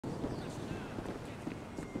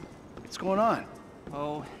What's going on?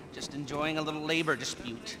 Oh, just enjoying a little labor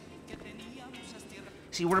dispute.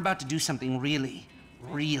 See, we're about to do something really,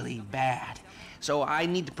 really bad. So I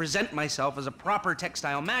need to present myself as a proper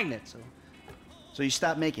textile magnate, So you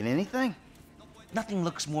stopped making anything? Nothing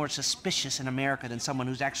looks more suspicious in America than someone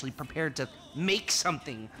who's actually prepared to make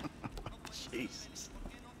something. Jesus.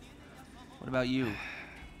 What about you?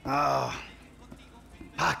 Oh,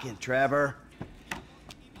 pocket, Trevor.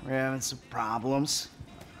 We're having some problems.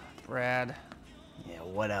 Brad. Yeah,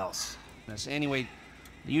 what else? Anyway,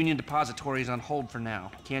 the Union Depository is on hold for now.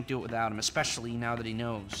 Can't do it without him, especially now that he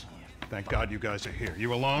knows. Thank God you guys are here.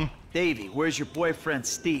 You alone? Davey, where's your boyfriend,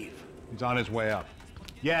 Steve? He's on his way up.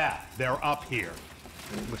 Yeah, they're up here.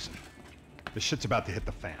 Listen, this shit's about to hit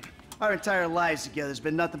the fan. Our entire lives together has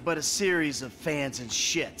been nothing but a series of fans and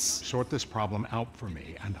shits. Sort this problem out for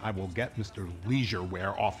me, and I will get Mr.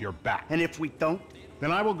 Leisureware off your back. And if we don't?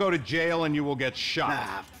 Then I will go to jail and you will get shot.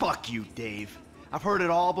 Ah, fuck you, Dave. I've heard it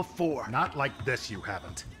all before. Not like this, you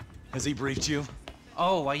haven't. Has he briefed you?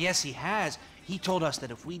 Oh, well, yes, he has. He told us that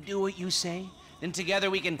if we do what you say, then together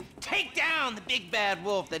we can take down the big bad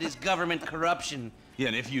wolf that is government corruption. Yeah,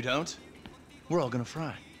 and if you don't, we're all gonna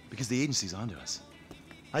fry, because the agency's onto us.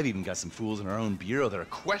 I've even got some fools in our own bureau that are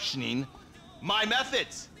questioning my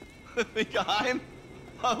methods. Think I'm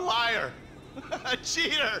a liar, a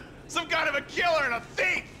cheater, some kind of a killer and a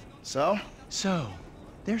thief. So? So,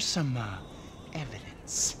 there's some,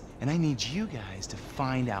 evidence, and I need you guys to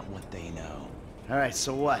find out what they know. All right,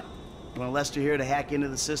 so what? You want Lester here to hack into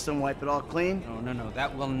the system, wipe it all clean? No,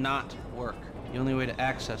 that will not work. The only way to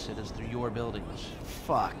access it is through your buildings.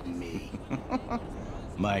 Fuck me.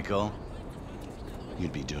 Michael,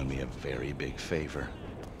 you'd be doing me a very big favor.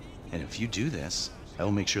 And if you do this, I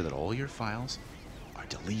will make sure that all your files are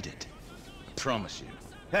deleted. I promise you.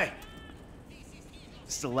 Hey!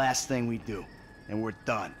 It's the last thing we do, and we're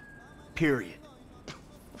done. Period.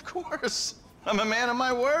 Of course. I'm a man of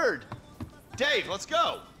my word. Dave, let's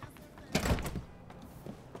go.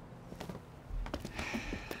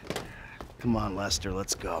 Come on, Lester,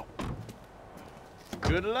 let's go.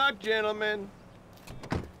 Good luck, gentlemen.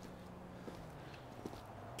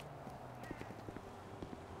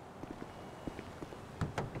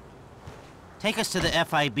 Take us to the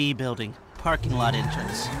FIB building, parking lot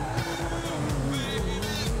entrance.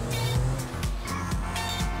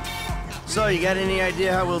 So, you got any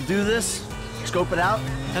idea how we'll do this? Scope it out?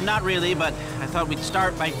 Not really, but I thought we'd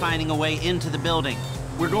start by finding a way into the building.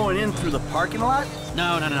 We're going in through the parking lot?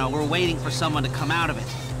 No. We're waiting for someone to come out of it.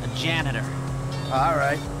 A janitor. All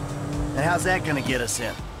right. And how's that gonna get us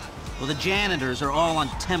in? Well, the janitors are all on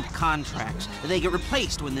temp contracts. They get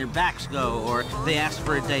replaced when their backs go or they ask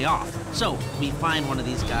for a day off. So, we find one of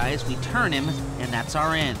these guys, we turn him, and that's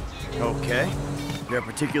our end. Okay. You're a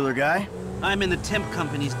particular guy? I'm in the temp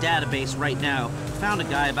company's database right now. Found a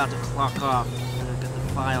guy about to clock off. I've got the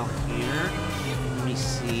file here. Let me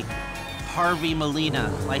see. Harvey Molina,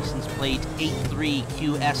 license plate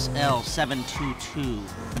 83QSL722.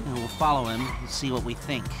 And we'll follow him and see what we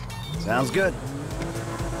think. Sounds good.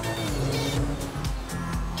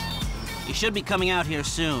 He should be coming out here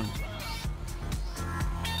soon.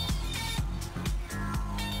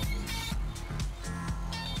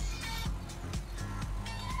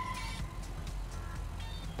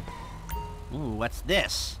 Ooh, what's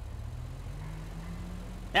this?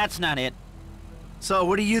 That's not it. So,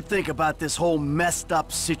 what do you think about this whole messed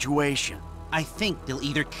up situation? I think they'll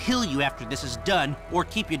either kill you after this is done, or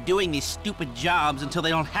keep you doing these stupid jobs until they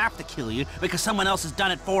don't have to kill you because someone else has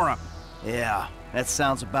done it for them. Yeah, that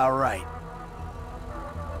sounds about right.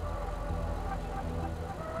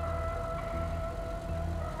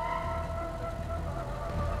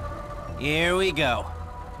 Here we go.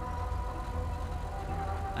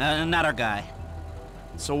 Not our guy.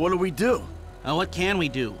 So what do we do? What can we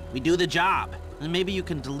do? We do the job. And maybe you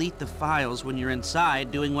can delete the files when you're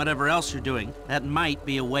inside doing whatever else you're doing. That might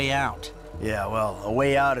be a way out. Yeah, well, a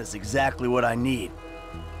way out is exactly what I need.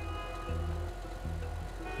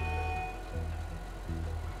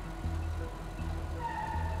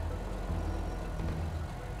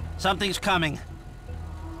 Something's coming.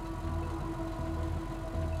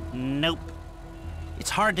 Nope. It's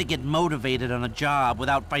hard to get motivated on a job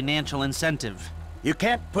without financial incentive. You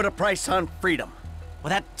can't put a price on freedom. Well,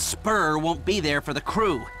 that spur won't be there for the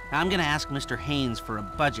crew. I'm gonna ask Mr. Haynes for a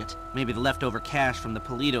budget. Maybe the leftover cash from the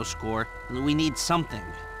Polito score. We need something.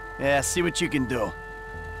 Yeah, see what you can do.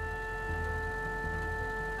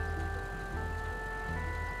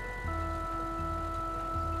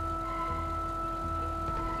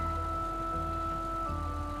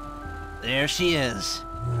 There she is.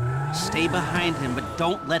 Stay behind him, but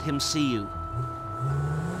don't let him see you.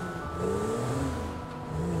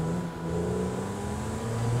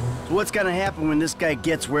 What's gonna happen when this guy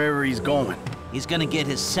gets wherever he's going? He's gonna get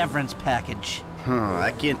his severance package.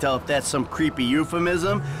 I can't tell if that's some creepy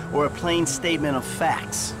euphemism or a plain statement of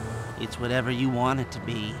facts. It's whatever you want it to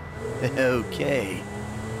be. Okay.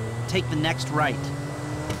 Take the next right.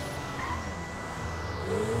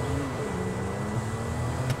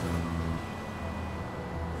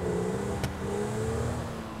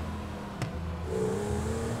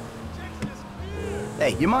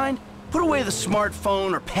 Hey, you mind? Put away the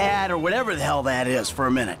smartphone or pad or whatever the hell that is for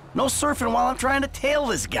a minute. No surfing while I'm trying to tail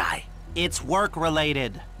this guy. It's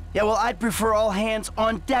work-related. Yeah, well, I'd prefer all hands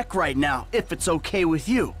on deck right now, if it's okay with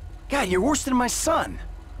you. God, you're worse than my son.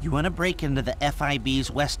 You want to break into the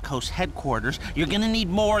FIB's West Coast headquarters, you're gonna need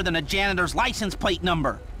more than a janitor's license plate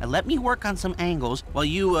number. Now let me work on some angles while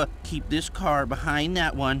you, keep this car behind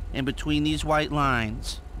that one and between these white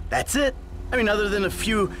lines. That's it. I mean, other than a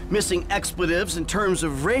few missing expletives in terms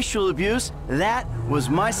of racial abuse, that was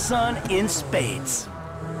my son in spades.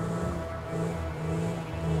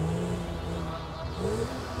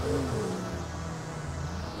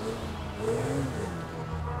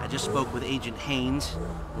 I just spoke with Agent Haynes.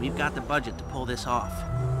 We've got the budget to pull this off.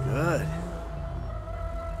 Good.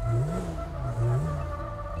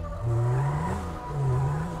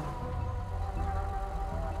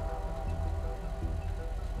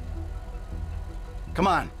 Come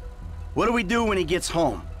on. What do we do when he gets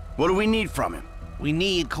home? What do we need from him? We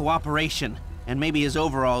need cooperation, and maybe his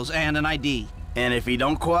overalls and an ID. And if he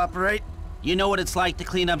don't cooperate? You know what it's like to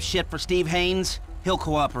clean up shit for Steve Haynes? He'll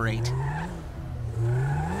cooperate.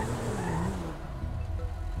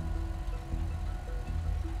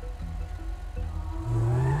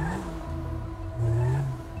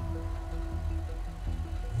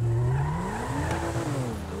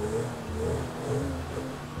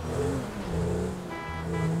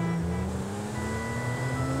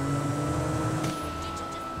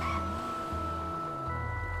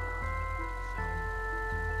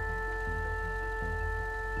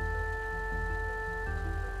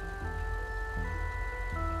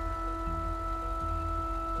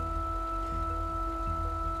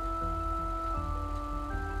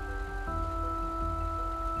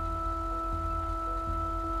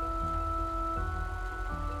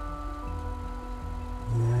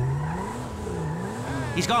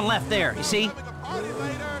 He's gone left there, you see?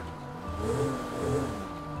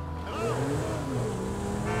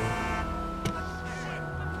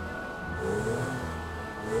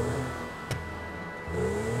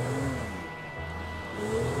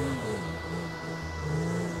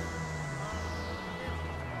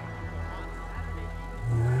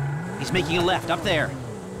 He's making a left up there.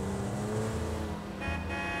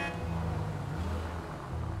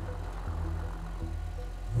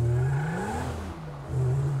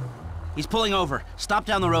 He's pulling over. Stop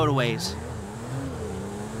down the road a ways.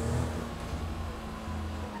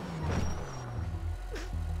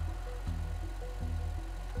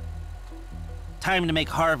 Time to make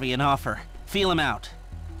Harvey an offer. Feel him out.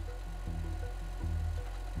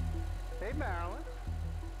 Hey, Marilyn.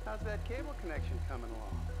 How's that cable connection coming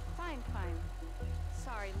along? Fine, fine.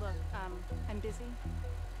 Sorry, look, I'm busy.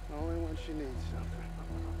 Only when she needs something.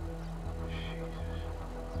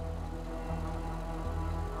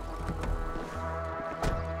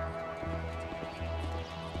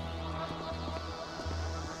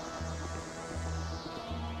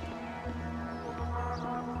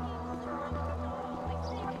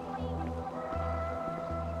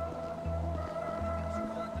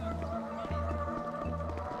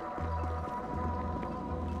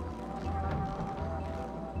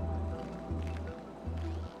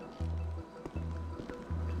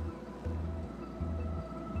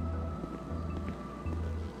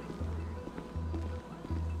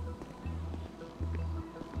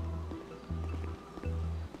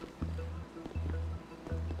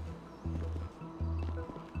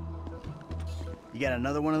 You got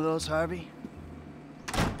another one of those, Harvey?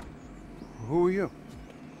 Who are you?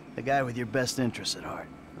 The guy with your best interests at heart.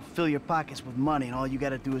 Fill your pockets with money and all you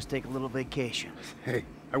gotta do is take a little vacation. Hey,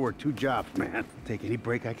 I work 2 jobs, man. I'll take any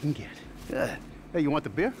break I can get. Good. Hey, you want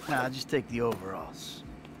the beer? Nah, just take the overalls.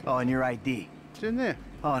 Oh, and your ID. It's in there.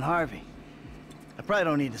 Oh, and Harvey, I probably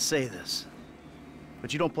don't need to say this,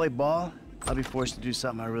 but you don't play ball, I'll be forced to do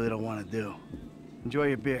something I really don't want to do. Enjoy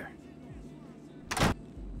your beer.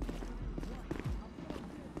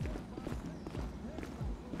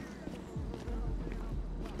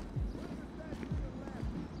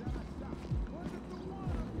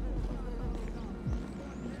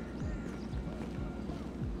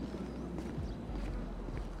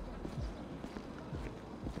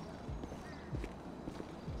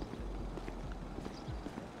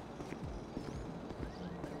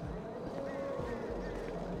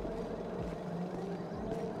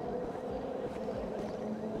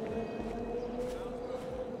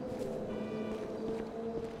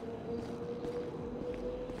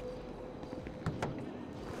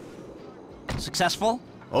 Successful?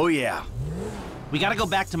 Oh, yeah. We gotta go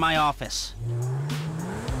back to my office.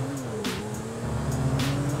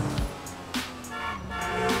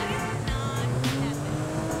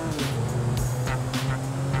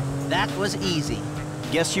 That was easy.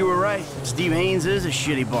 Guess you were right. Steve Haynes is a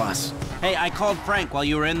shitty boss. Hey, I called Frank while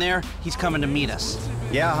you were in there. He's coming to meet us.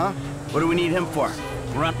 Yeah, huh? What do we need him for?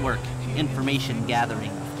 Grunt work. Information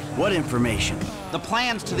gathering. What information? The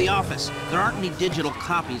plans to the office. There aren't any digital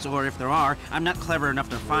copies, or if there are, I'm not clever enough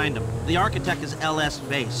to find them. The architect is L.S.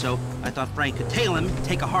 Vase, so I thought Frank could tail him,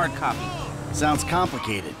 take a hard copy. Sounds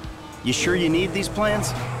complicated. You sure you need these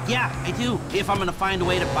plans? Yeah, I do. If I'm gonna find a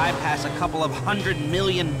way to bypass a couple of $100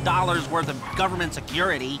 million worth of government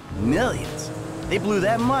security. Millions? They blew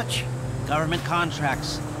that much? Government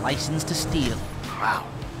contracts, license to steal. Wow.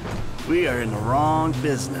 We are in the wrong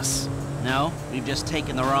business. No, we've just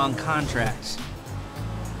taken the wrong contracts.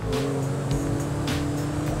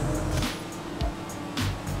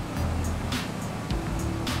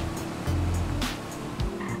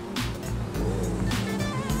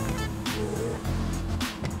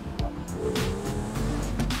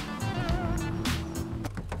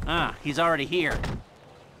 Ah, he's already here.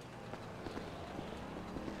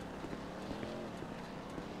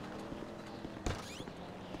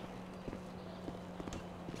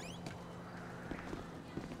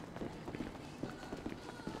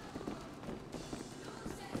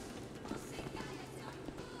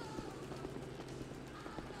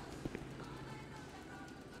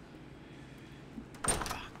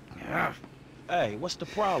 Hey, what's the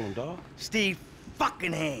problem, dawg? Steve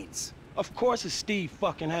fucking Haynes. Of course it's Steve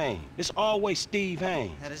fucking Haynes. It's always Steve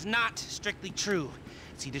Haynes. That is not strictly true.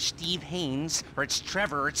 It's either Steve Haynes, or it's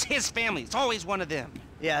Trevor, or it's his family. It's always one of them.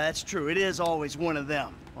 Yeah, that's true. It is always one of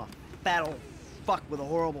them. A fat old fuck with a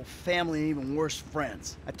horrible family and even worse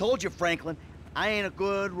friends. I told you, Franklin, I ain't a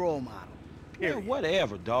good role model. Period. Yeah,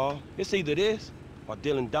 whatever, dawg. It's either this or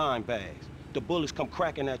dealing dime bags. The bullets come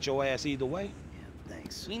cracking at your ass either way. Yeah,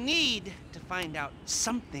 thanks. We need to find out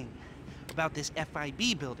something about this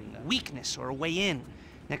FIB building, a weakness or a way in.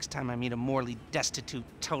 Next time I meet a morally destitute,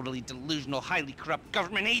 totally delusional, highly corrupt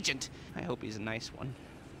government agent, I hope he's a nice one.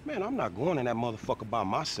 Man, I'm not going in that motherfucker by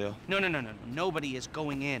myself. No. Nobody is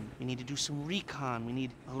going in. We need to do some recon. We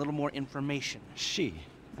need a little more information. Shit.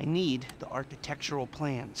 I need the architectural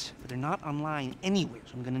plans, but they're not online anywhere,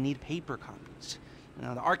 so I'm gonna need paper copies.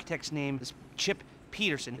 Now, the architect's name is Chip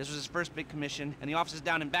Peterson. This was his first big commission, and the office is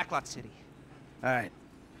down in Backlot City. All right.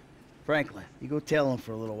 Franklin, you go tail him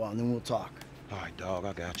for a little while, and then we'll talk. All right, dawg,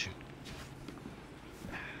 I got you.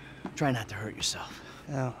 Try not to hurt yourself.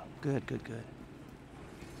 Oh, good.